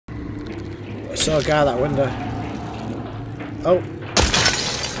I saw a guy out that window. Oh.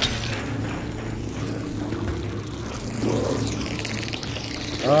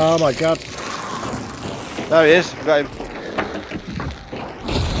 Oh my god. There he is. I got him.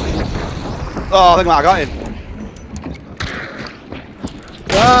 Oh, I think I got him.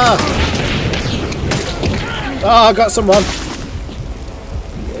 Ah! Oh, I got someone.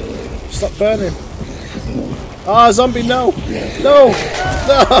 Stop burning. Ah, zombie, no! No!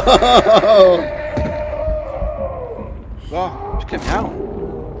 No! Oh, just get me out.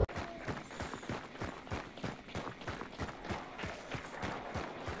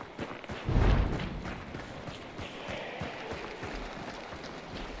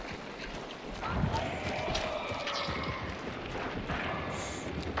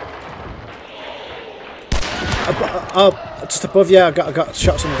 Oh, just above you, I got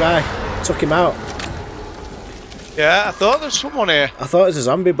shot some guy. Took him out. Yeah, I thought there was someone here. I thought it was a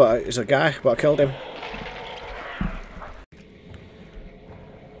zombie, but it was a guy, but I killed him.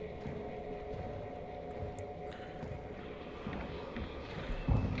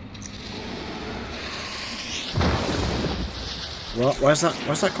 What? Where's that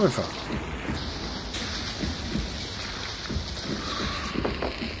coming from?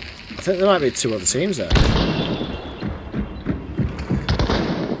 I think there might be 2 other teams there.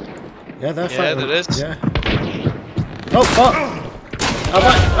 Yeah, they're fighting. Yeah, there is. Yeah. Oh,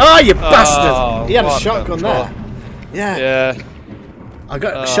 oh, you bastard! He had a shotgun there. Yeah. Yeah. I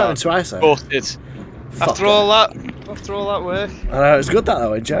got shot him twice though. Busted. After all that work. I know, it was good that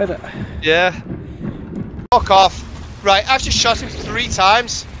though, I enjoyed it. Yeah. Fuck off. Right, I've just shot him 3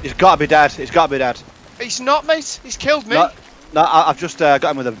 times. He's got to be dead. He's got to be dead. He's not, mate. He's killed me. No, I've just got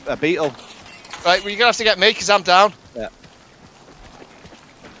him with a beetle. Right, well, you're going to have to get me because I'm down. Yeah.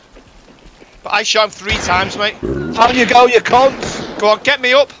 But I shot him 3 times, mate. Down you go, you cunts! Go on, get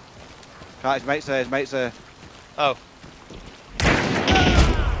me up. Right, his mate's there, his mate's there. Oh.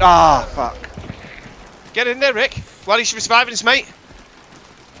 Ah, fuck. Get in there, Rick. While he's reviving his mate.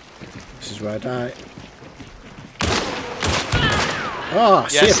 This is where I die. Oh,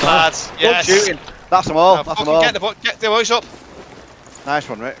 see Yes, you, lads. Yes. Good shooting. That's them all. Now, That's them fucking all. get the boys up. Nice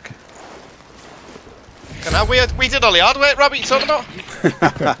one, Rick. And now we did all the hard work, Robbie. You talking about?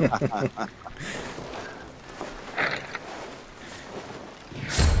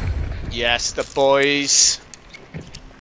 Yes, the boys.